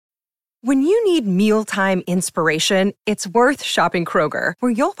When you need mealtime inspiration, it's worth shopping Kroger,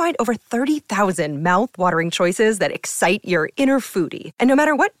 where you'll find over 30,000 mouth-watering choices that excite your inner foodie. And no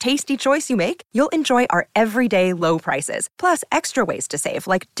matter what tasty choice you make, you'll enjoy our everyday low prices, plus extra ways to save,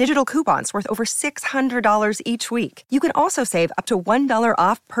 like digital coupons worth over $600 each week. You can also save up to $1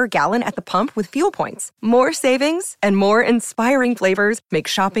 off per gallon at the pump with fuel points. More savings and more inspiring flavors make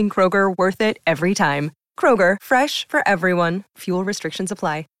shopping Kroger worth it every time. Kroger, fresh for everyone. Fuel restrictions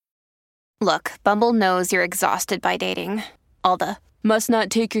apply. Look, Bumble knows you're exhausted by dating. All the, must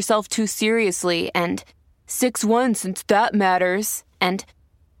not take yourself too seriously, and 6'1" since that matters, and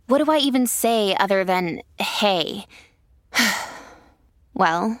what do I even say other than, hey?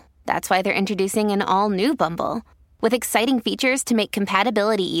 Well, that's why they're introducing an all-new Bumble, with exciting features to make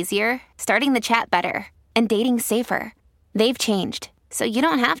compatibility easier, starting the chat better, and dating safer. They've changed, so you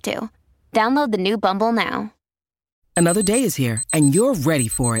don't have to. Download the new Bumble now. Another day is here, and you're ready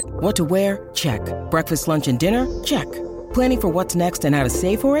for it. What to wear? Check. Breakfast, lunch, and dinner? Check. Planning for what's next and how to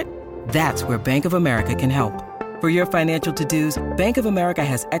save for it? That's where Bank of America can help. For your financial to-dos, Bank of America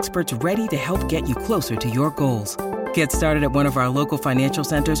has experts ready to help get you closer to your goals. Get started at one of our local financial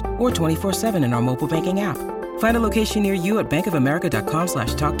centers or 24/7 in our mobile banking app. Find a location near you at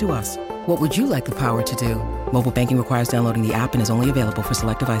bankofamerica.com/talktous. What would you like the power to do? Mobile banking requires downloading the app and is only available for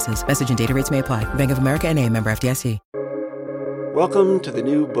select devices. Message and data rates may apply. Bank of America N.A., member FDIC. Welcome to the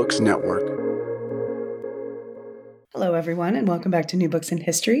New Books Network. Hello, everyone, and welcome back to New Books in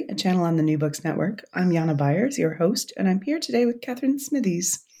History, a channel on the New Books Network. I'm Jana Byers, your host, and I'm here today with Kathryn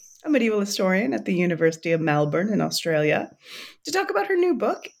Smithies, a medieval historian at the University of Melbourne in Australia, to talk about her new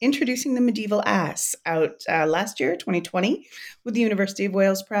book, Introducing the Medieval Ass, out last year, 2020, with the University of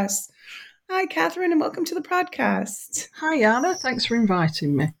Wales Press. Hi, Kathryn, and welcome to the podcast. Hi, Jana. Thanks for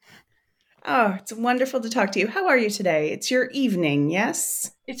inviting me. Oh, it's wonderful to talk to you. How are you today? It's your evening,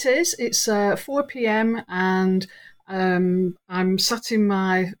 yes? It is. It's 4 p.m. and I'm sat in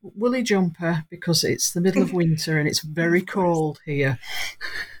my woolly jumper because it's the middle of winter and it's very cold here.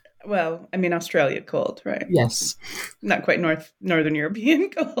 Well, I mean, Australia cold, right? Yes. Not quite Northern European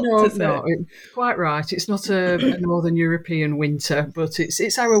cold. No, quite right. It's not a Northern European winter, but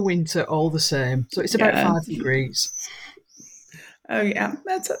it's our winter all the same. So it's about 5 degrees. Oh yeah,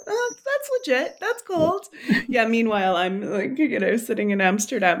 that's legit. That's cold. Yeah. Meanwhile, I'm sitting in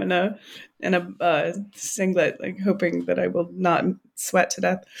Amsterdam in a singlet, hoping that I will not sweat to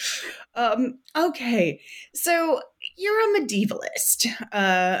death. Okay, so you're a medievalist,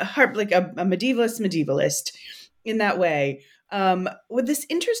 a medievalist in that way, with this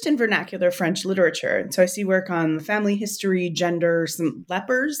interest in vernacular French literature. And so I see work on family history, gender, some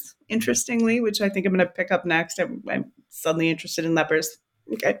lepers, interestingly, which I think I'm going to pick up next. I'm suddenly interested in lepers.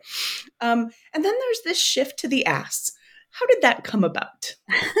 Okay. And then there's this shift to the ass. How did that come about?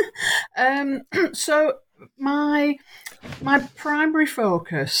 So my primary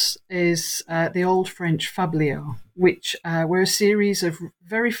focus is the Old French fabliaux, which were a series of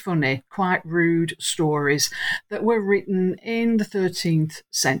very funny, quite rude stories that were written in the 13th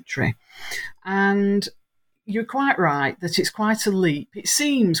century. And you're quite right that it's quite a leap. It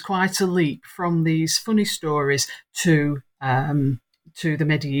seems quite a leap from these funny stories to the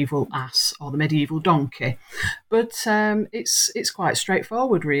medieval ass or the medieval donkey. But it's quite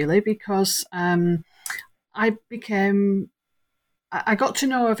straightforward, really, because I got to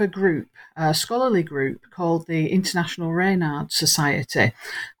know of a group, a scholarly group called the International Reynard Society,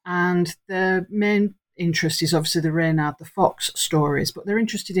 and their main interest is obviously the Reynard the Fox stories, but they're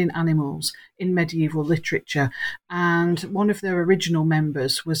interested in animals in medieval literature. And one of their original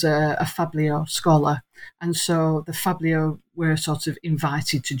members was a fabliaux scholar, and so the fabliaux were sort of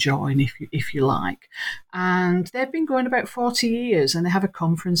invited to join, if you like. And they've been going about 40 years, and they have a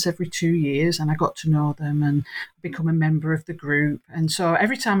conference every 2 years, and I got to know them and become a member of the group. And so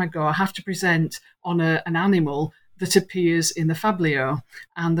every time I go, I have to present on an animal that appears in the fabliaux,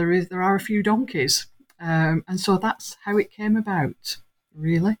 and there are a few donkeys. And so that's how it came about,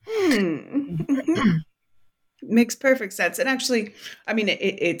 really. Makes perfect sense. And actually, I mean,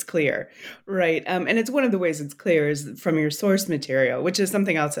 it's clear, right? And it's one of the ways it's clear is from your source material, which is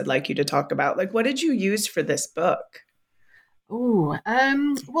something else I'd like you to talk about. Like, what did you use for this book? Well,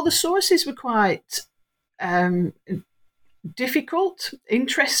 the sources were quite difficult,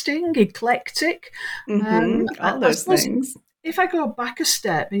 interesting, eclectic. All those things. If I go back a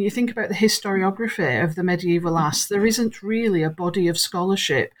step and you think about the historiography of the medieval ass, there isn't really a body of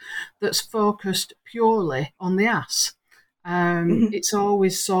scholarship that's focused purely on the ass. It's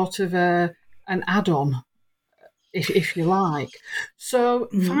always sort of an add-on, if you like. So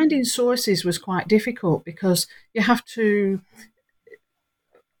finding sources was quite difficult because you have to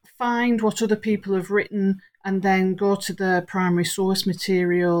find what other people have written and then go to the primary source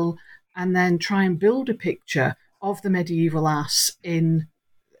material and then try and build a picture of the medieval ass in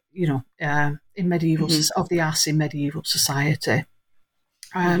medieval of the ass in medieval society.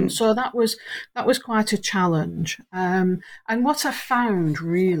 So that was quite a challenge. And what I found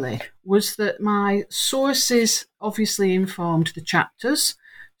really was that my sources obviously informed the chapters.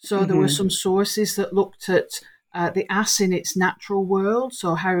 So there were some sources that looked at the ass in its natural world,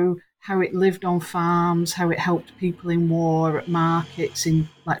 so how it lived on farms, how it helped people in war, at markets, in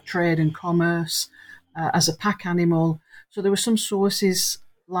like trade and commerce, as a pack animal. So there were some sources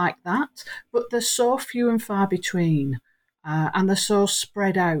like that, but they're so few and far between. And they're so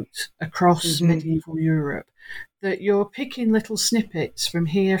spread out across medieval Europe that you're picking little snippets from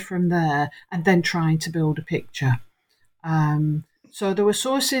here, from there, and then trying to build a picture. So there were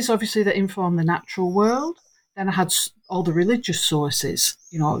sources, obviously, that inform the natural world. Then I had all the religious sources,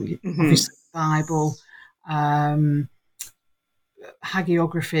 obviously the Bible,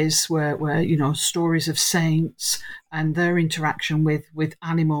 hagiographies were stories of saints and their interaction with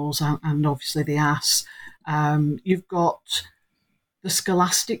animals and obviously the ass. You've got the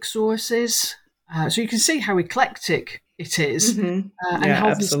scholastic sources, so you can see how eclectic it is. And obviously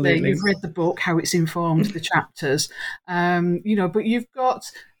absolutely. You've read the book, how it's informed the chapters. But you've got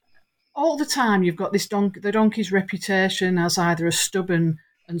all the time, you've got the donkey's reputation as either a stubborn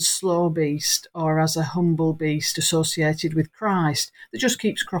and slow beast or as a humble beast associated with Christ that just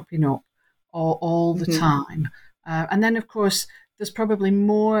keeps cropping up all the time. And then, of course, there's probably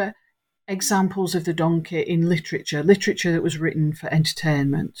more examples of the donkey in literature that was written for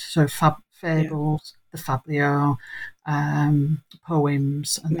entertainment. So fables, the fabliaux,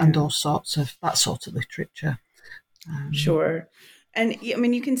 poems, and all sorts of that sort of literature. Sure. And I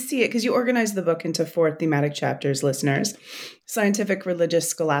mean, you can see it because you organize the book into 4 thematic chapters, listeners: scientific, religious,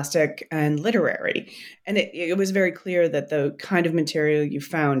 scholastic, and literary. And it was very clear that the kind of material you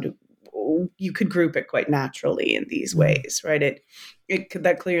found, you could group it quite naturally in these ways, right?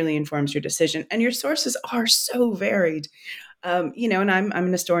 That clearly informs your decision. And your sources are so varied, and I'm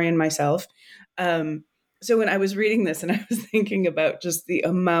an historian myself. So when I was reading this and I was thinking about just the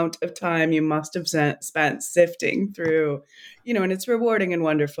amount of time you must have spent sifting through, and it's rewarding and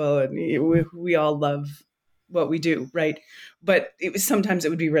wonderful. And we all love what we do, right? But sometimes it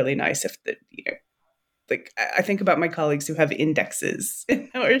would be really nice if like I think about my colleagues who have indexes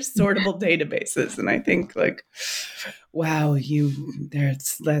or sortable databases, and I think like, wow,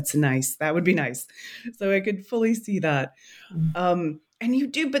 that's nice. That would be nice. So I could fully see that. And you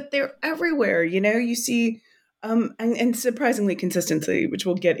do, but they're everywhere. You see, and surprisingly consistently, which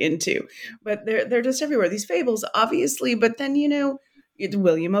we'll get into. But they're just everywhere. These fables, obviously, but then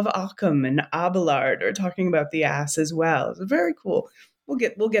William of Ockham and Abelard are talking about the ass as well. It's very cool. We'll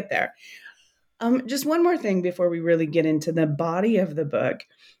get there. Just one more thing before we really get into the body of the book.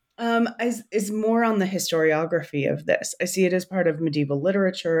 Is more on the historiography of this. I see it as part of medieval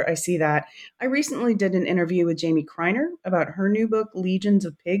literature. I see that. I recently did an interview with Jamie Kreiner about her new book, Legions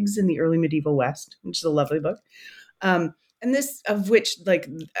of Pigs in the Early Medieval West, which is a lovely book. And this, of which, like,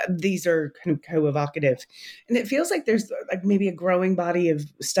 these are kind of co-evocative. And it feels like there's like maybe a growing body of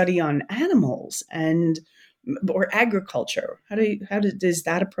study on animals or agriculture. Is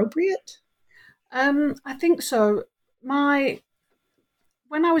that appropriate? I think so.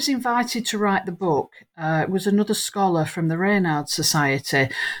 When I was invited to write the book, it was another scholar from the Reynard Society,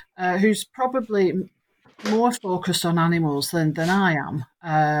 who's probably more focused on animals than I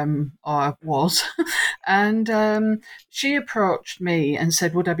am, or was. And she approached me and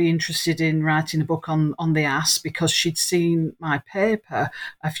said, would I be interested in writing a book on the ass, because she'd seen my paper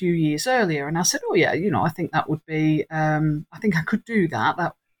a few years earlier. And I said, oh yeah, I think that would be, I think I could do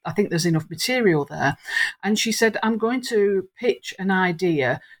that. I think there's enough material there. And she said, I'm going to pitch an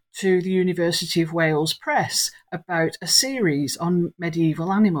idea to the University of Wales Press about a series on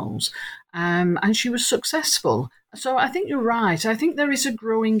medieval animals. And she was successful. So I think you're right. I think there is a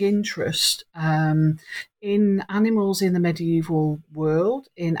growing interest in animals in the medieval world,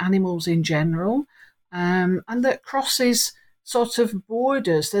 in animals in general, and that crosses sort of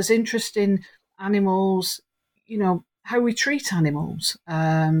borders. There's interest in animals, how we treat animals,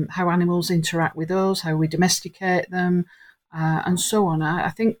 how animals interact with us, how we domesticate them, and so on.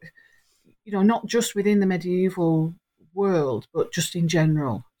 I think, not just within the medieval world, but just in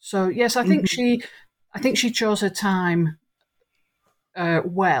general. So yes, I think she chose her time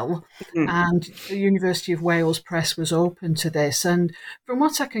well, and the University of Wales Press was open to this. And from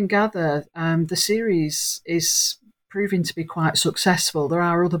what I can gather, the series is proving to be quite successful. There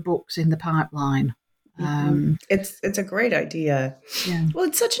are other books in the pipeline. It's a great idea. Yeah. Well,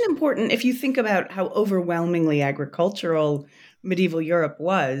 it's such an important, if you think about how overwhelmingly agricultural medieval Europe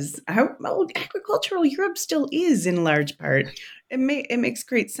was, how agricultural Europe still is in large part. It makes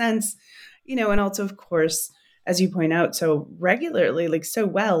great sense, and also, of course, as you point out so regularly, like so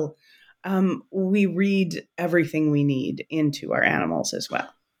well, we read everything we need into our animals as well,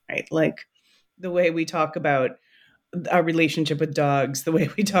 right? Like the way we talk about our relationship with dogs, the way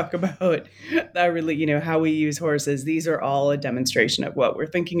we talk about how we use horses. These are all a demonstration of what we're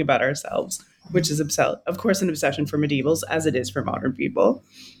thinking about ourselves, which is of course, an obsession for medievals, as it is for modern people.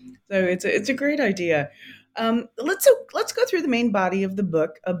 So it's a great idea. Let's go through the main body of the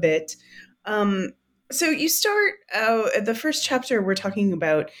book a bit. So you start the first chapter. We're talking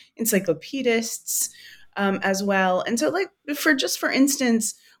about encyclopedists as well, and so for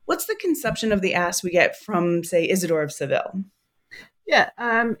instance, what's the conception of the ass we get from, say, Isidore of Seville? Yeah,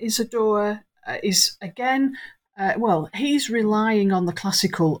 Isidore is, again, he's relying on the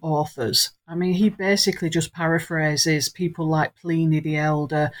classical authors. I mean, he basically just paraphrases people like Pliny the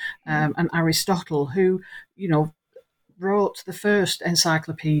Elder and Aristotle, who, wrote the first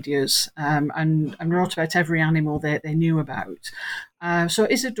encyclopedias and wrote about every animal they knew about. So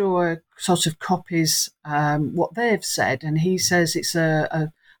Isidore sort of copies what they've said, and he says I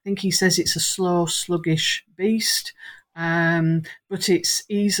think he says it's a slow, sluggish beast, but it's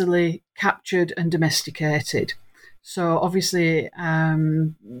easily captured and domesticated. So obviously,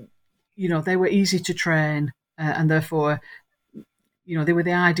 they were easy to train, and therefore, they were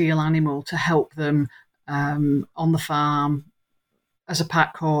the ideal animal to help them on the farm as a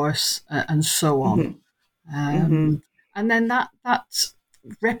pack horse and so on. And then that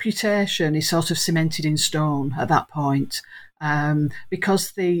reputation is sort of cemented in stone at that point,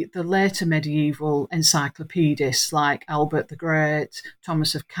 because the later medieval encyclopedists like Albert the Great,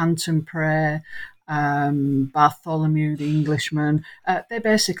 Thomas of Cantimpré, Bartholomew the Englishman, they're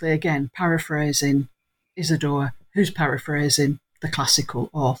basically, again, paraphrasing Isidore, who's paraphrasing the classical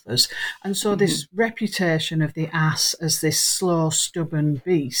authors. And so this reputation of the ass as this slow, stubborn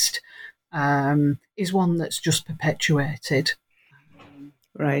beast is one that's just perpetuated.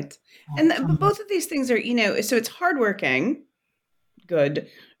 Right. And both of these things are, so it's hardworking, good.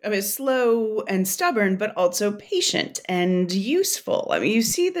 I mean, slow and stubborn, but also patient and useful. I mean, you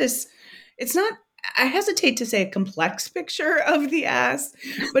see this, it's not, I hesitate to say a complex picture of the ass,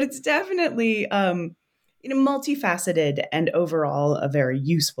 but it's definitely, multifaceted and overall a very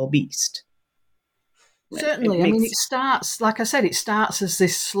useful beast. Certainly. I mean, it starts, like I said, it starts as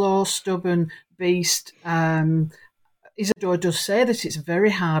this slow, stubborn beast. Isidore does say that it's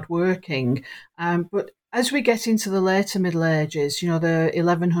very hard-working, but as we get into the later Middle Ages, the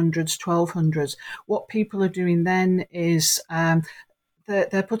 1100s, 1200s, what people are doing then is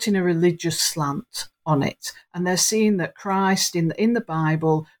they're putting a religious slant on it, and they're seeing that Christ, in the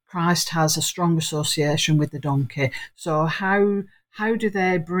Bible, Christ has a strong association with the donkey. So how do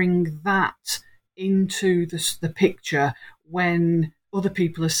they bring that into the picture when other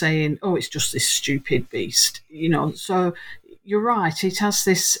people are saying, oh, it's just this stupid beast? So you're right, it has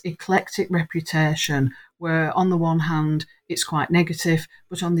this eclectic reputation where on the one hand it's quite negative,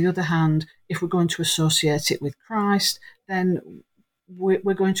 but on the other hand, if we're going to associate it with Christ, then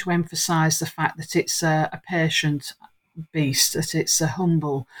we're going to emphasize the fact that it's a patient beast, that it's a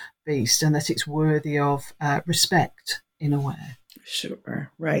humble beast, and that it's worthy of respect in a way. Sure,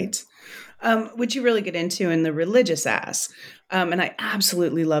 right. Which you really get into in the religious ass. And I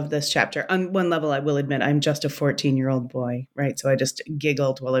absolutely love this chapter. On one level, I will admit, I'm just a 14-year-old boy, right? So I just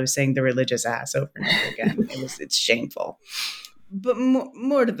giggled while I was saying the religious ass over and over again. It's shameful. But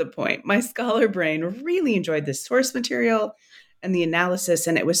more to the point, my scholar brain really enjoyed this source material and the analysis,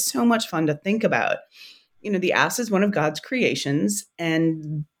 and it was so much fun to think about. The ass is one of God's creations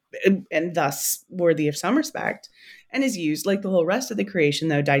and thus worthy of some respect, and is used, like the whole rest of the creation,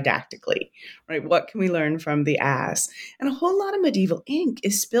 though, didactically, right? What can we learn from the ass? And a whole lot of medieval ink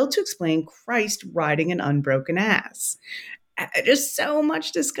is spilled to explain Christ riding an unbroken ass. Just so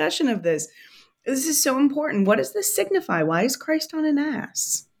much discussion of this. This is so important. What does this signify? Why is Christ on an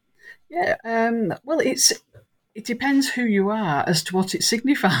ass? Yeah, well, it depends who you are as to what it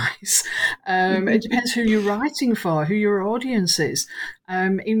signifies. It depends who you're writing for, who your audience is.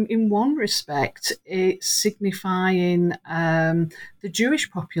 In one respect, it's signifying the Jewish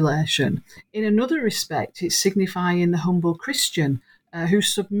population. In another respect, it's signifying the humble Christian who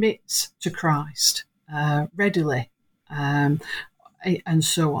submits to Christ readily, and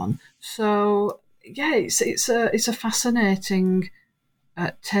so on. So, yeah, it's a fascinating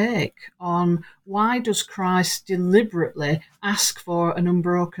take on why does Christ deliberately ask for an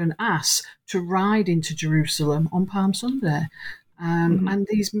unbroken ass to ride into Jerusalem on Palm Sunday. And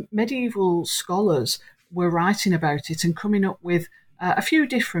these medieval scholars were writing about it and coming up with a few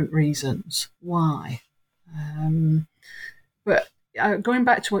different reasons why. But going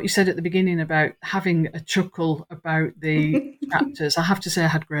back to what you said at the beginning about having a chuckle about the chapters, I have to say I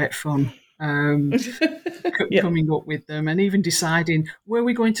had great fun coming up with them, and even deciding, were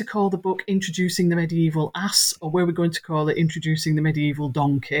we going to call the book Introducing the Medieval Ass, or were we going to call it Introducing the Medieval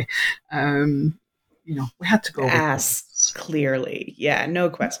Donkey? We had to go with ass, clearly. Yeah,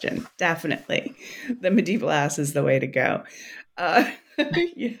 no question. Definitely. The medieval ass is the way to go.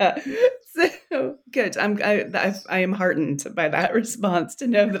 Yeah. So good. I am heartened by that response to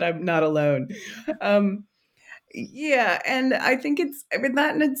know that I'm not alone. Yeah, and I think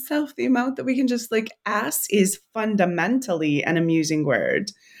that in itself, the amount that we can just ass is fundamentally an amusing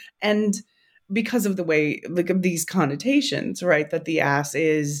word. And because of the way, of these connotations, right, that the ass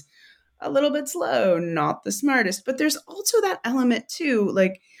is a little bit slow, not the smartest, but there's also that element too,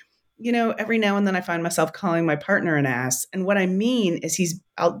 every now and then I find myself calling my partner an ass. And what I mean is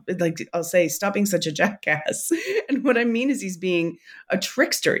I'll say, stop being such a jackass. And what I mean is he's being a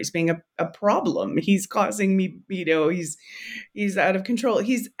trickster. He's being a problem. He's causing me, he's out of control.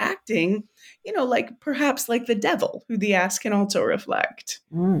 He's acting, perhaps like the devil, who the ass can also reflect.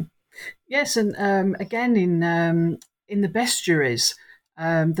 Yes. And again, in the bestiaries,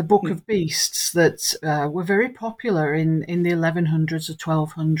 the Book of Beasts that were very popular in the 1100s or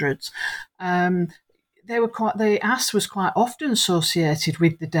 1200s. The ass was quite often associated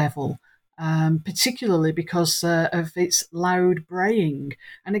with the devil, particularly because of its loud braying.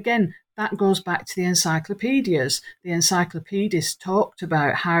 And again, that goes back to the encyclopedias. The encyclopedists talked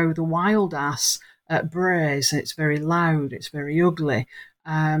about how the wild ass brays, and it's very loud, it's very ugly.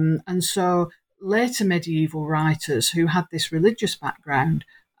 And so later medieval writers who had this religious background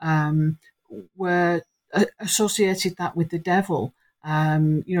were associated that with the devil,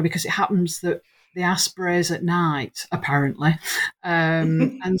 because it happens that the ass brays at night, apparently.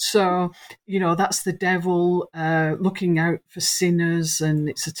 And so, that's the devil looking out for sinners, and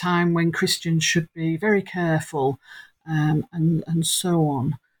it's a time when Christians should be very careful, and so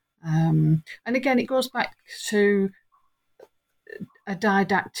on. And again, it goes back to a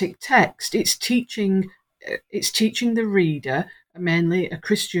didactic text. It's teaching the reader, mainly a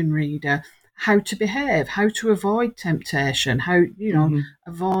Christian reader, how to behave, how to avoid temptation, how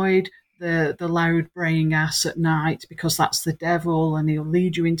avoid the loud braying ass at night, because that's the devil and he'll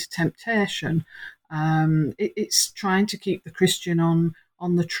lead you into temptation. It's trying to keep the Christian on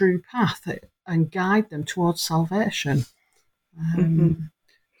the true path and guide them towards salvation.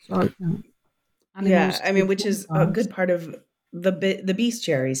 Which is a good part of the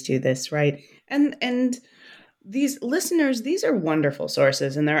bestiaries to this, right? And these listeners, these are wonderful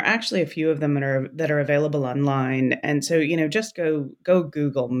sources, and there are actually a few of them that are available online. And so, just go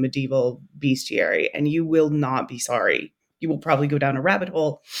Google medieval bestiary, and you will not be sorry. You will probably go down a rabbit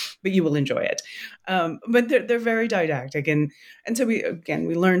hole, but you will enjoy it. But they're very didactic, and so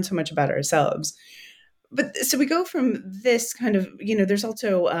we learn so much about ourselves. But so we go from this kind of, there's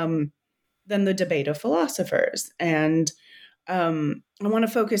also then the debate of philosophers. And I want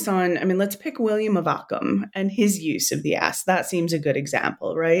to focus on, let's pick William of Ockham and his use of the ass. That seems a good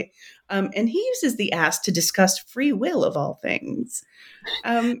example, right? And he uses the ass to discuss free will of all things.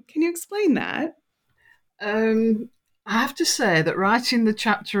 Can you explain that? I have to say that writing the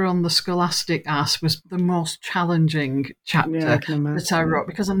chapter on the scholastic ass was the most challenging chapter that I wrote,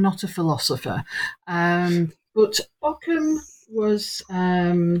 because I'm not a philosopher. But Ockham was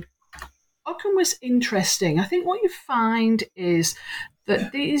interesting. I think what you find is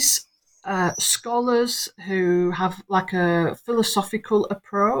that these scholars who have like a philosophical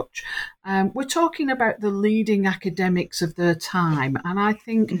approach, we're talking about the leading academics of their time, and I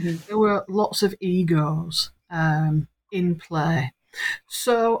think there were lots of egos in play.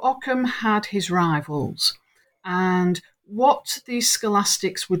 So Ockham had his rivals, and what these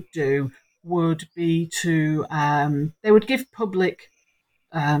scholastics would do would be to they would give public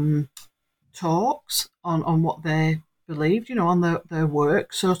talks on what they believed, on their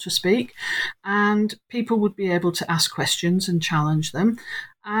work, so to speak, and people would be able to ask questions and challenge them.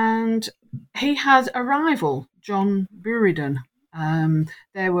 And he had a rival, John Buridan.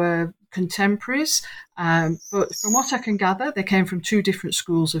 They were contemporaries, but from what I can gather, they came from two different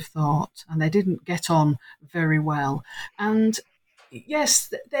schools of thought, and they didn't get on very well. And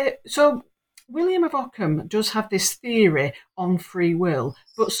yes, so William of Ockham does have this theory on free will,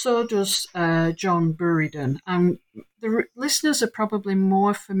 but so does John Buridan. And listeners are probably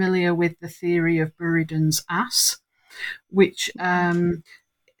more familiar with the theory of Buridan's ass, which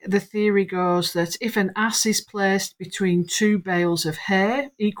the theory goes that if an ass is placed between two bales of hay,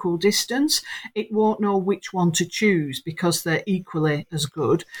 equal distance, it won't know which one to choose because they're equally as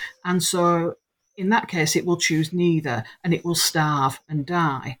good. And so in that case, it will choose neither, and it will starve and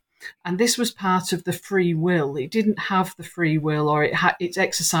die. And this was part of the free will. It didn't have the free will, or it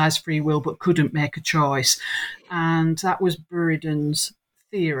exercised free will but couldn't make a choice. And that was Buridan's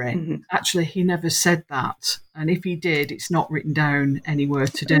theory. Mm-hmm. Actually, he never said that. And if he did, it's not written down anywhere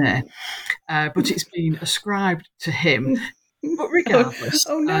today. But it's been ascribed to him. But regardless,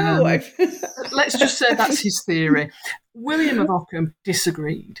 oh no! let's just say that's his theory. William of Ockham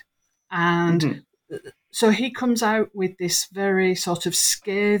disagreed. And so he comes out with this very sort of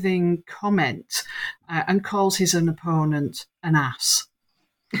scathing comment and calls his own opponent an ass.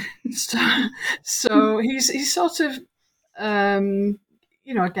 So he's sort of, again,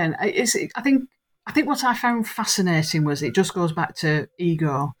 I think what I found fascinating was it just goes back to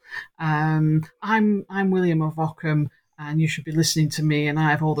ego. I'm William of Ockham, and you should be listening to me, and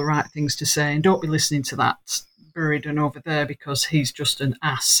I have all the right things to say, and don't be listening to that Buridan over there because he's just an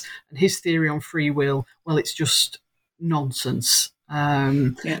ass. And his theory on free will, well, it's just nonsense.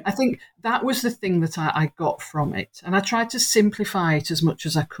 I think that was the thing that I got from it. And I tried to simplify it as much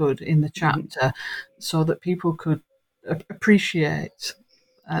as I could in the chapter so that people could appreciate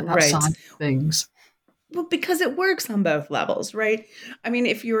that side of things. Well, because it works on both levels, right? I mean,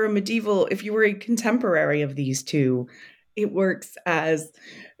 if you were a contemporary of these two, it works as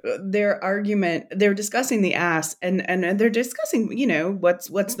their argument. They're discussing the ass, and they're discussing,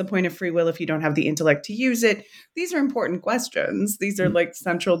 what's the point of free will if you don't have the intellect to use it? These are important questions. These are like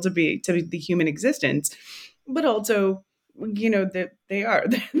central to the human existence, but also,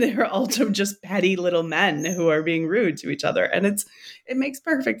 they're also just petty little men who are being rude to each other, and it makes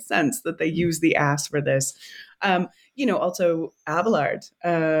perfect sense that they use the ass for this. Also Abelard.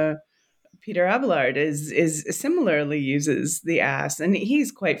 Peter Abelard is similarly uses the ass, and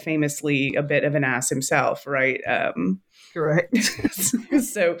he's quite famously a bit of an ass himself, right? Correct.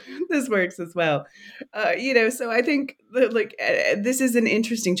 So this works as well. So I think that, this is an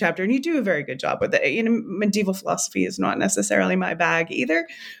interesting chapter, and you do a very good job with it. Medieval philosophy is not necessarily my bag either,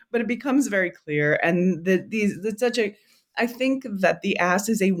 but it becomes very clear, and I think that the ass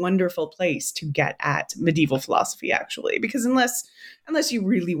is a wonderful place to get at medieval philosophy, actually, because unless you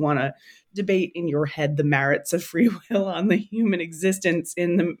really want to debate in your head the merits of free will on the human existence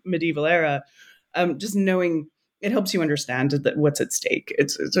in the medieval era, just knowing it helps you understand what's at stake.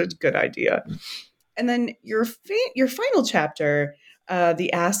 It's a good idea. And then your final chapter,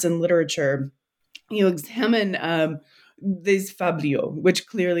 The Ass in Literature, you examine these fabliaux, which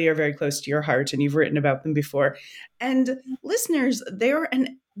clearly are very close to your heart, and you've written about them before. And listeners, they're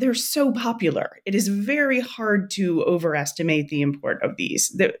so popular. It is very hard to overestimate the import of these.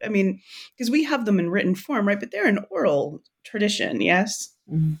 Because we have them in written form, right? But they're an oral tradition, yes?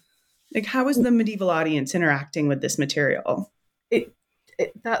 Mm-hmm. Like, how is the medieval audience interacting with this material?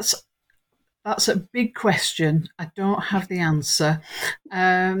 That's a big question. I don't have the answer.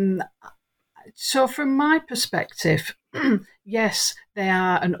 So from my perspective, yes, they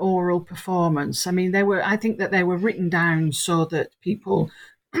are an oral performance. I mean, I think that they were written down so that people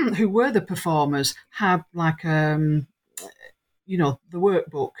who were the performers had like, the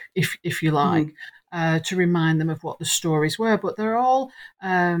workbook, if you like, to remind them of what the stories were. But they're all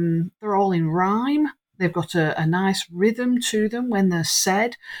in rhyme. They've got a nice rhythm to them when they're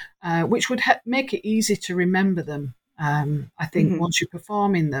said, which would make it easy to remember them. I think once you're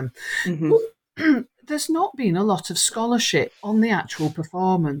performing them. But there's not been a lot of scholarship on the actual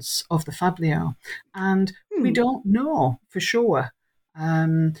performance of the fabliaux, and we don't know for sure.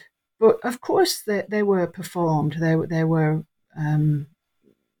 But of course they were performed. They were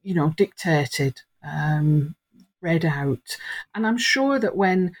dictated, read out, and I'm sure that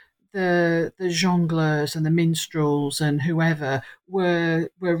when the jongleurs and the minstrels and whoever were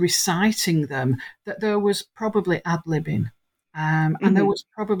reciting them, that there was probably ad-libbing, and there was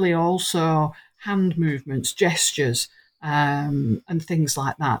probably also hand movements, gestures, and things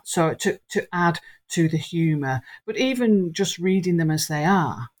like that. So to add to the humour. But even just reading them as they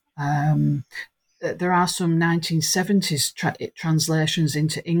are, there are some 1970s translations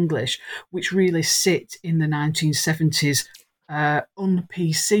into English which really sit in the 1970s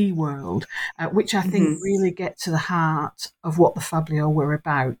un-PC world, which I think really get to the heart of what the fabliaux were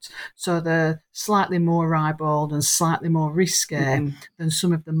about. So they're slightly more ribald and slightly more risque than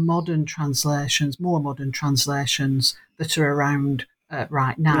some of the more modern translations that are around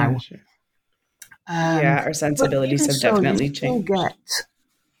right now. Yeah, our But sensibilities even have so, you definitely still changed. get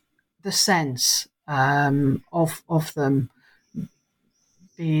the sense of them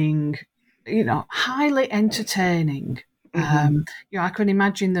being, highly entertaining. Mm-hmm. I can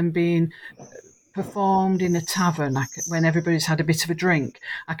imagine them being performed in a tavern when everybody's had a bit of a drink.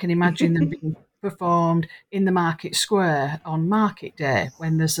 I can imagine them being performed in the market square on market day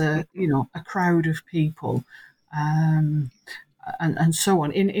when there's a crowd of people, um, and so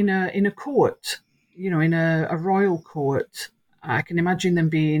on. In a court, in a royal court, I can imagine them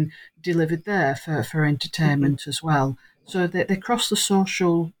being delivered there for Mm-hmm. entertainment as well. So they cross the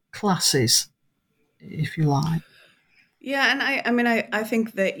social classes, if you like. Yeah, and I mean, I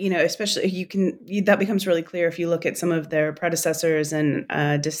think that, especially that becomes really clear if you look at some of their predecessors and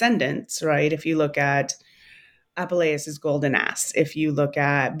descendants, right? If you look at Apuleius's Golden Ass, if you look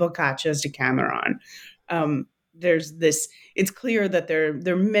at Boccaccio's Decameron, there's this. It's clear that there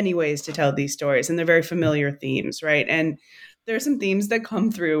are many ways to tell these stories, and they're very familiar themes, right? And there are some themes that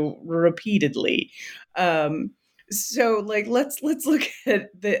come through repeatedly. Um, so, like, let's look at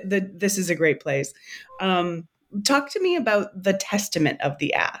the. This is a great place. Talk to me about the Testament of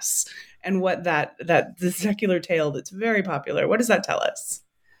the Ass and what that the secular tale that's very popular. What does that tell us?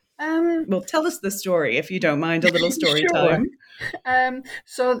 Um, Well, tell us the story if you don't mind a little story sure. time.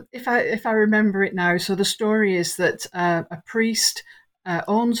 So if I remember it now, so the story is that a priest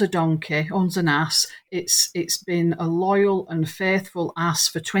owns a donkey, owns an ass. It's been a loyal and faithful ass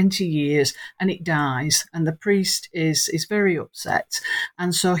for 20 years, and it dies, and the priest is very upset,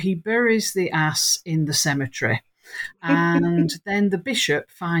 and so he buries the ass in the cemetery. And then the bishop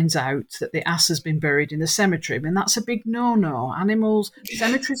finds out that the ass has been buried in the cemetery. I mean, that's a big no-no.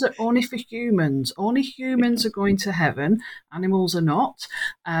 Cemeteries are only for humans. Only humans are going to heaven. Animals are not.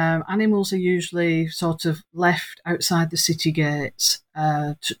 Animals are usually sort of left outside the city gates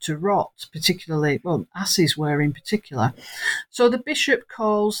to rot, particularly, well, asses were in particular. So the bishop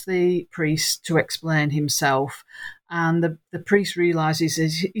calls the priest to explain himself, and the priest realizes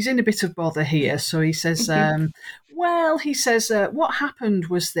he's in a bit of bother here. So he says, what happened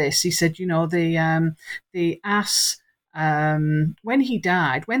was this. He said, the ass,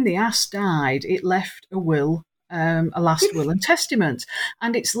 when the ass died, it left a will, a last will and testament,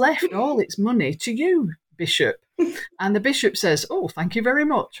 and it's left all its money to you, bishop. And the bishop says, "Oh, thank you very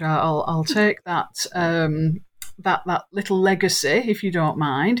much. I'll take that." That little legacy, if you don't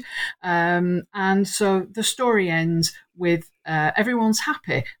mind. And so the story ends with everyone's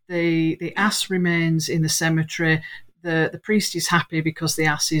happy. The ass remains in the cemetery. The priest is happy because the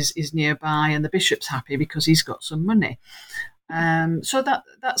ass is nearby, and the bishop's happy because he's got some money. So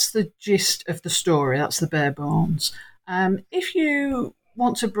that's the gist of the story. That's the bare bones. If you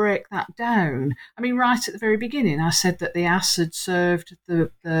want to break that down, I mean, right at the very beginning, I said that the ass had served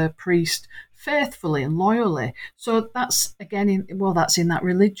the priest faithfully and loyally. So that's again, that's in that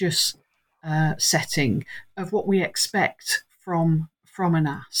religious setting of what we expect from an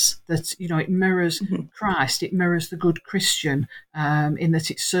ass. That it mirrors Christ, it mirrors the good Christian, in that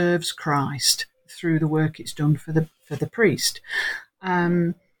it serves Christ through the work it's done for the priest.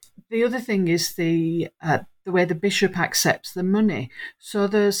 The other thing is the way the bishop accepts the money. So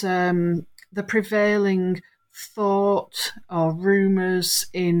there's the prevailing thought or rumours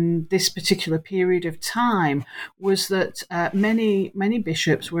in this particular period of time was that many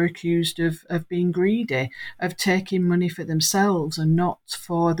bishops were accused of being greedy, of taking money for themselves and not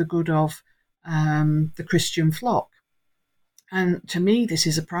for the good of the Christian flock. And to me, this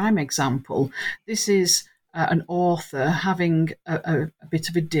is a prime example. This is an author having a bit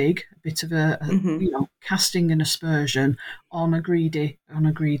of a dig, a bit of a casting an aspersion on a greedy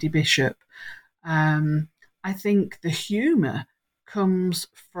bishop. I think the humour comes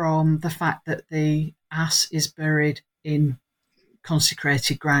from the fact that the ass is buried in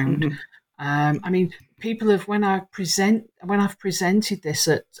consecrated ground. I mean, people have when I've presented this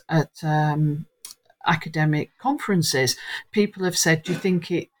at academic conferences, people have said, do you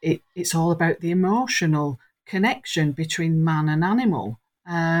think it's all about the emotional connection between man and animal?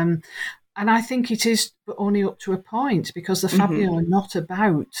 And I think it is, but only up to a point, because the Fabio are not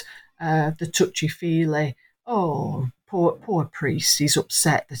about the touchy-feely, oh, poor priest, he's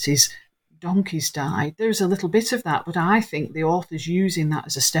upset that his donkey's died. There's a little bit of that, but I think the author's using that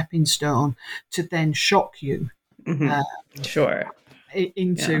as a stepping stone to then shock you Sure.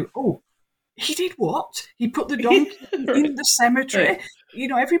 into, oh, he did what? He put the donkey in the cemetery.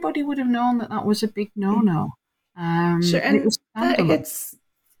 Right. Everybody would have known that was a big no-no. Sure, And it and was scandalous.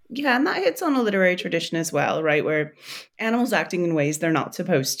 that hits on a literary tradition as well, right? Where animals acting in ways they're not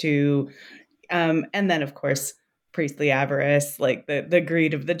supposed to, and then of course priestly avarice, like the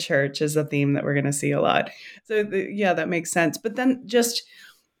greed of the church is a theme that we're going to see a lot. So yeah, that makes sense. But then just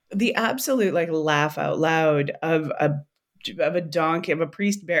the absolute like laugh out loud of a donkey, of a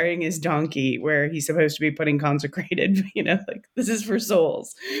priest burying his donkey where he's supposed to be putting consecrated, like this is for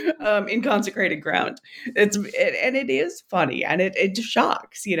souls, in consecrated ground. And it is funny, and it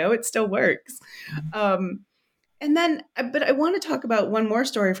shocks, it still works. And then, but I want to talk about one more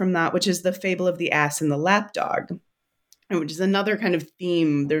story from that, which is the fable of the ass and the lapdog, which is another kind of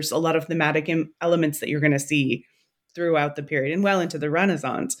theme. There's a lot of thematic elements that you're going to see throughout the period and well into the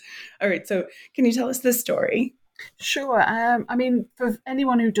Renaissance. All right, so can you tell us this story? Sure. I mean, for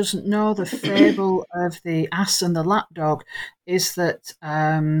anyone who doesn't know, the fable of the ass and the lapdog is that,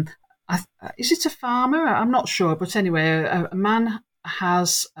 is it a farmer? I'm not sure. But anyway, a man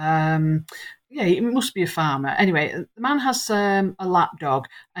has, yeah, it must be a farmer. Anyway, the man has a lapdog,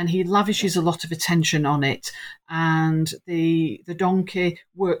 and he lavishes a lot of attention on it. And the donkey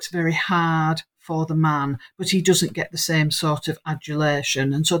works very hard for the man, but he doesn't get the same sort of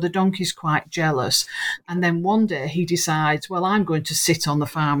adulation. And so the donkey's quite jealous. And then one day he decides, well, I'm going to sit on the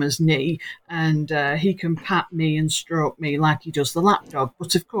farmer's knee, and he can pat me and stroke me like he does the lapdog.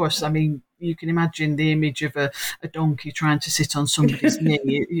 But of course, I mean, you can imagine the image of a donkey trying to sit on somebody's knee.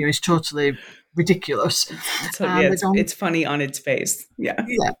 It's totally ridiculous. It's funny on its face. Yeah.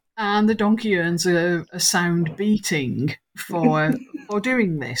 And the donkey earns a sound beating for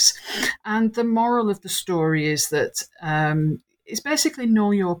doing this. And the moral of the story is that it's basically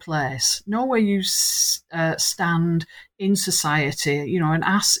know your place, know where you stand in society. An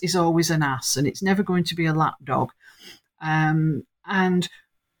ass is always an ass, and it's never going to be a lapdog. And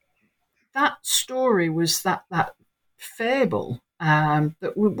that story was that fable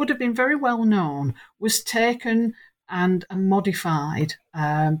that would have been very well known was taken and modified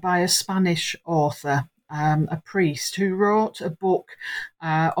by a Spanish author, a priest, who wrote a book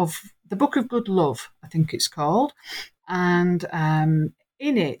of the Book of Good Love, I think it's called. And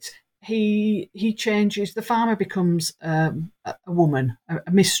in it, he changes, the farmer becomes a woman,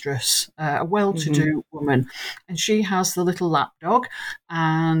 a mistress, a well-to-do woman. And she has the little lapdog,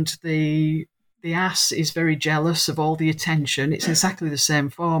 and the ass is very jealous of all the attention. It's exactly the same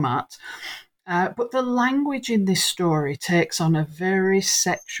format. But the language in this story takes on a very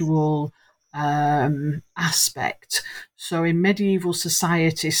sexual aspect. So in medieval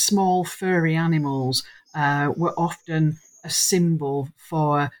society, small furry animals were often a symbol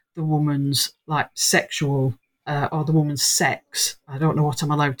for the woman's sexual or the woman's sex. I don't know what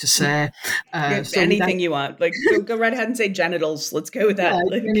I'm allowed to say. Anything you want. Like, go right ahead and say genitals. Let's go with that.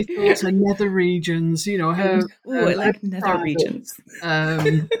 Yeah, genitals and nether regions, her I like nether regions.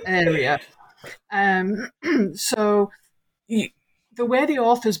 Area. So the way the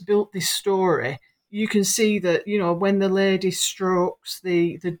authors built this story, you can see that, when the lady strokes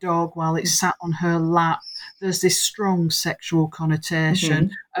the dog while it's sat on her lap, there's this strong sexual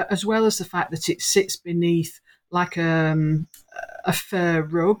connotation, as well as the fact that it sits beneath like a fur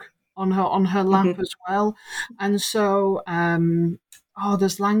rug on her lap as well. And so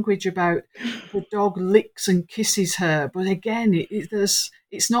there's language about the dog licks and kisses her, but again,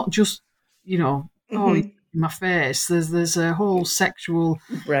 it's not just in my face. There's a whole sexual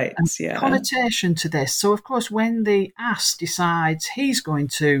connotation to this. So of course, when the ass decides he's going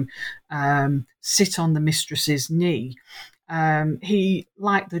to sit on the mistress's knee, he,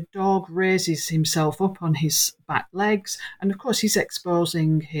 like the dog, raises himself up on his back legs, and of course he's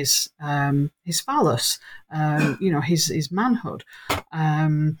exposing his phallus, his manhood,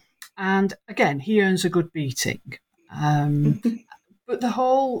 and again he earns a good beating. But the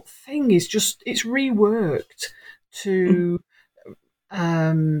whole thing is it's reworked to,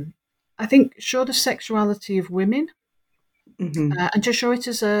 I think, show the sexuality of women, and to show it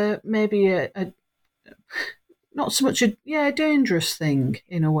as maybe a not so much a dangerous thing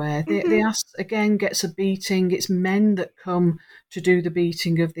in a way. The ass again gets a beating. It's men that come to do the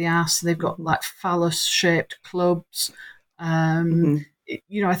beating of the ass. They've got like phallus-shaped clubs. I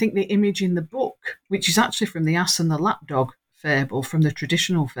think the image in the book, which is actually from the ass and the lapdog fable, from the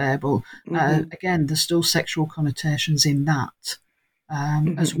traditional fable, again, there's still sexual connotations in that,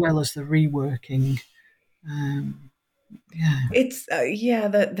 as well as the reworking. It's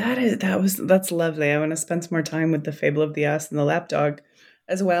that's lovely. I want to spend some more time with the fable of the ass and the lapdog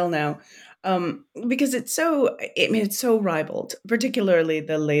as well now, because it's so ribald, particularly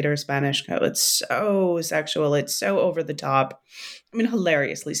the later Spanish code. It's so sexual. It's so over the top. I mean,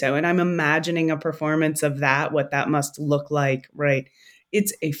 hilariously so. And I'm imagining a performance of that, what that must look like, right?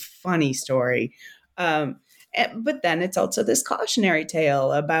 It's a funny story. But then it's also this cautionary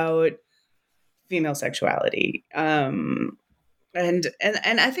tale about female sexuality. And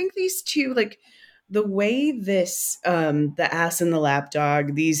I think these two, like the way this the ass and the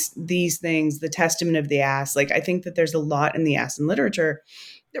lapdog, these things, the testament of the ass, like I think that there's a lot in the ass in literature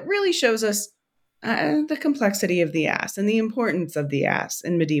that really shows us the complexity of the ass and the importance of the ass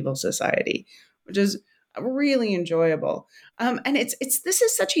in medieval society, which is really enjoyable. And it's this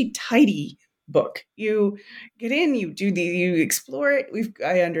is such a tidy book. You get in, you explore it.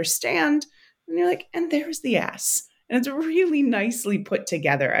 I understand, and you're like, and there's the ass. And it's really nicely put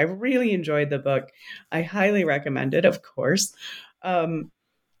together. I really enjoyed the book. I highly recommend it, of course. And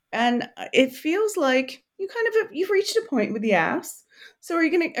it feels like you've reached a point with the ass. So are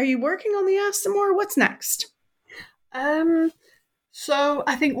you working on the ass some more? What's next? So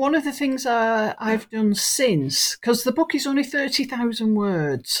I think one of the things I've done since, because the book is only 30,000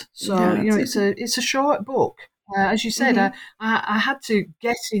 words, so it's a short book. As you said, I had to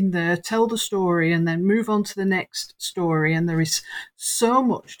get in there, tell the story, and then move on to the next story. And there is so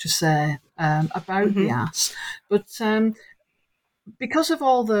much to say about the ass. But because of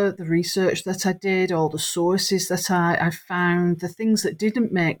all the research that I did, all the sources that I found, the things that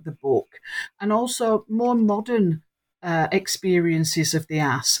didn't make the book, and also more modern experiences of the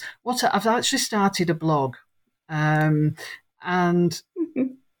ass, I've actually started a blog, and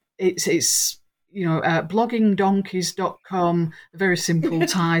it's bloggingdonkeys.com, a very simple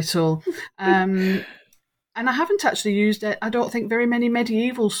title. And I haven't actually used it, I don't think, very many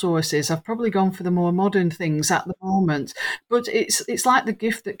medieval sources. I've probably gone for the more modern things at the moment. But it's like the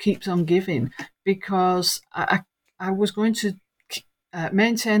gift that keeps on giving, because I was going to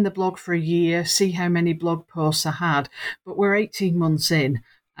maintain the blog for a year, see how many blog posts I had. But we're 18 months in,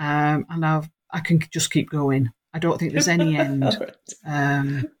 and I can just keep going. I don't think there's any end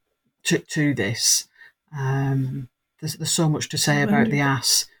to this. There's so much to say about the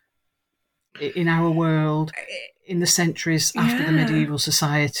ass in our world, in the centuries after the medieval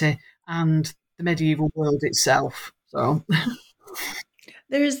society, and the medieval world itself. So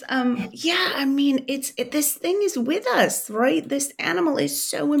there's this thing is with us, right? This animal is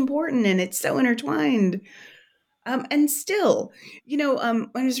so important and it's so intertwined. And still,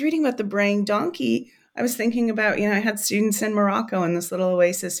 when I was reading about the braying donkey, I was thinking about, I had students in Morocco in this little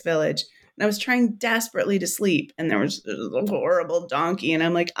oasis village, and I was trying desperately to sleep, and there was a horrible donkey, and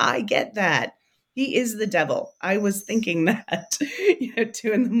I'm like, I get that. He is the devil. I was thinking that, 2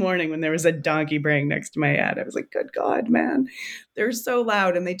 a.m. when there was a donkey braying next to my head. I was like, good God, man. They're so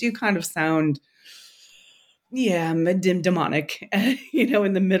loud, and they do kind of sound, demonic,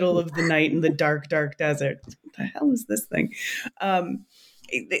 in the middle of the night in the dark, dark desert. What the hell is this thing?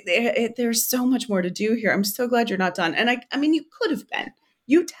 There's so much more to do here. I'm so glad you're not done. And I mean, you could have been.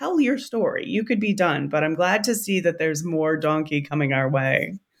 You tell your story. You could be done, but I'm glad to see that there's more donkey coming our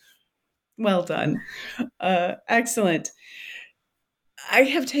way. Well done. Excellent. I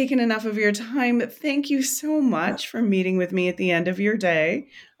have taken enough of your time. Thank you so much for meeting with me at the end of your day.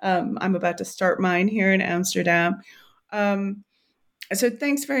 I'm about to start mine here in Amsterdam. So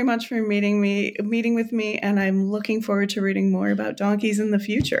thanks very much for meeting with me, and I'm looking forward to reading more about donkeys in the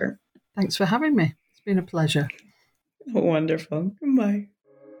future. Thanks for having me. It's been a pleasure. Wonderful. Bye.